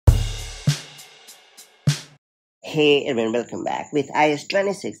Hey everyone, welcome back. With iOS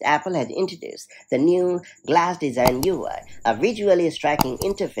 26, Apple has introduced the new glass design UI, a visually striking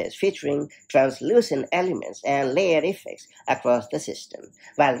interface featuring translucent elements and layered effects across the system.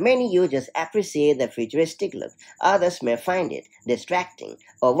 While many users appreciate the futuristic look, others may find it distracting,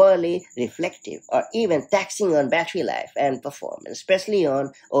 overly reflective, or even taxing on battery life and performance, especially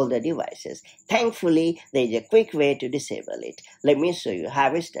on older devices. Thankfully, there is a quick way to disable it. Let me show you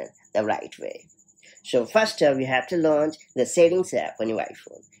how it's done the right way. So first up, you have to launch the Settings app on your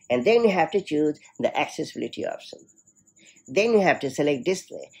iPhone, and then you have to choose the Accessibility option. Then you have to select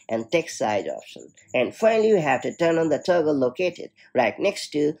Display and Text Size option. And finally, you have to turn on the toggle located right next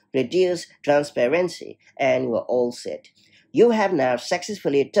to Reduce Transparency, and you are all set. You have now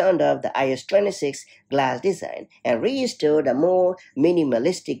successfully turned off the iOS 26 glass design and restored a more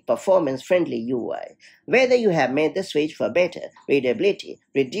minimalistic, performance-friendly UI. Whether you have made the switch for better readability,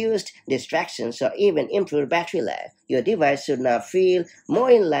 reduced distractions, or even improved battery life, your device should now feel more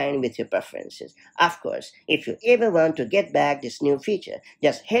in line with your preferences. Of course, if you ever want to get back this new feature,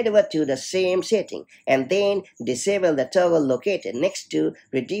 just head over to the same setting and then disable the toggle located next to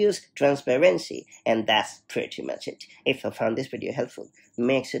Reduce Transparency, and that's pretty much it. If you found this video helpful,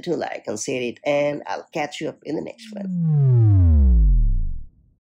 make sure to like and share it, and I'll catch you up in the next one.